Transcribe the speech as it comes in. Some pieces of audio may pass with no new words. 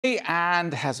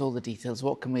And has all the details.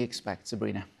 What can we expect,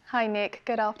 Sabrina? Hi Nick,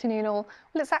 good afternoon all.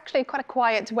 Well, it's actually quite a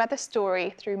quiet weather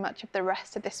story through much of the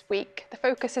rest of this week. The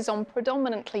focus is on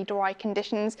predominantly dry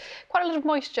conditions, quite a lot of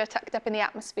moisture tucked up in the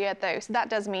atmosphere though, so that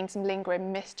does mean some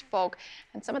lingering mist, fog,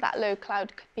 and some of that low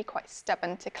cloud could be quite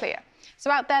stubborn to clear.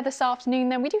 So out there this afternoon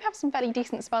then, we do have some fairly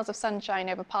decent spells of sunshine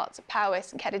over parts of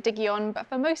Powys and Ceredigion, but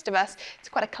for most of us, it's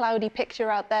quite a cloudy picture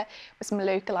out there with some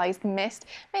localised mist,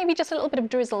 maybe just a little bit of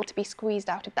drizzle to be squeezed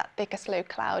out of that thickest low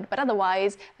cloud, but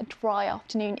otherwise a dry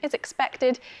afternoon is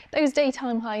expected. Those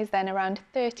daytime highs then around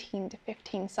 13 to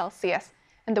 15 Celsius,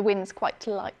 and the winds quite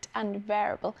light and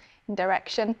variable in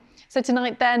direction. So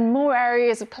tonight then, more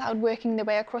areas of cloud working their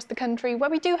way across the country where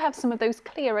we do have some of those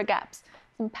clearer gaps.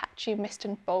 Some patchy mist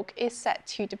and fog is set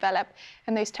to develop,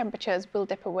 and those temperatures will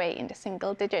dip away into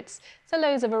single digits, so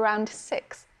lows of around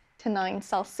 6 to 9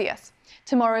 Celsius.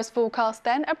 Tomorrow's forecast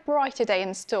then, a brighter day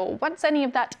in store. Once any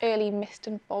of that early mist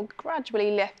and fog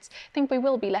gradually lifts, I think we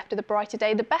will be left with a brighter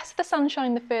day. The better the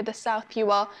sunshine, the further south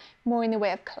you are, more in the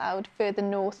way of cloud further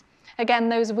north. Again,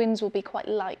 those winds will be quite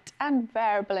light and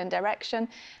variable in direction,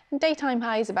 and daytime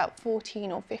highs about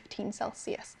 14 or 15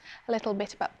 Celsius, a little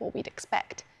bit about what we'd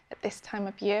expect at this time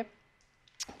of year.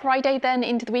 Friday then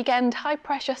into the weekend, high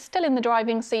pressure still in the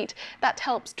driving seat. That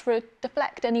helps to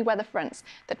deflect any weather fronts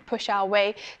that push our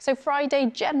way. So Friday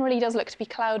generally does look to be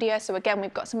cloudier. So again,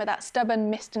 we've got some of that stubborn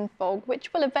mist and fog,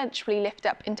 which will eventually lift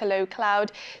up into low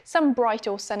cloud. Some bright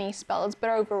or sunny spells,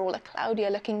 but overall a cloudier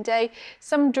looking day.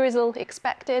 Some drizzle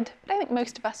expected, but I think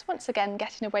most of us once again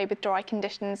getting away with dry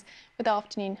conditions with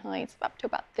afternoon highs up to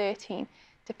about 13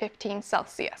 to 15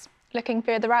 Celsius. Looking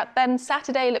further out then,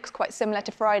 Saturday looks quite similar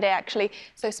to Friday actually,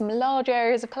 so some large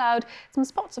areas of cloud, some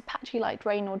spots of patchy light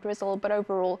rain or drizzle, but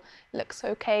overall looks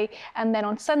okay. And then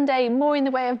on Sunday, more in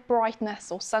the way of brightness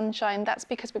or sunshine. That's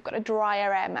because we've got a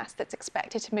drier air mass that's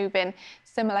expected to move in.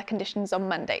 Similar conditions on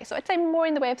Monday, so I'd say more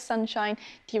in the way of sunshine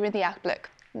during the outlook.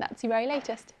 And that's your very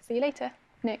latest. See you later,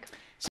 Nick.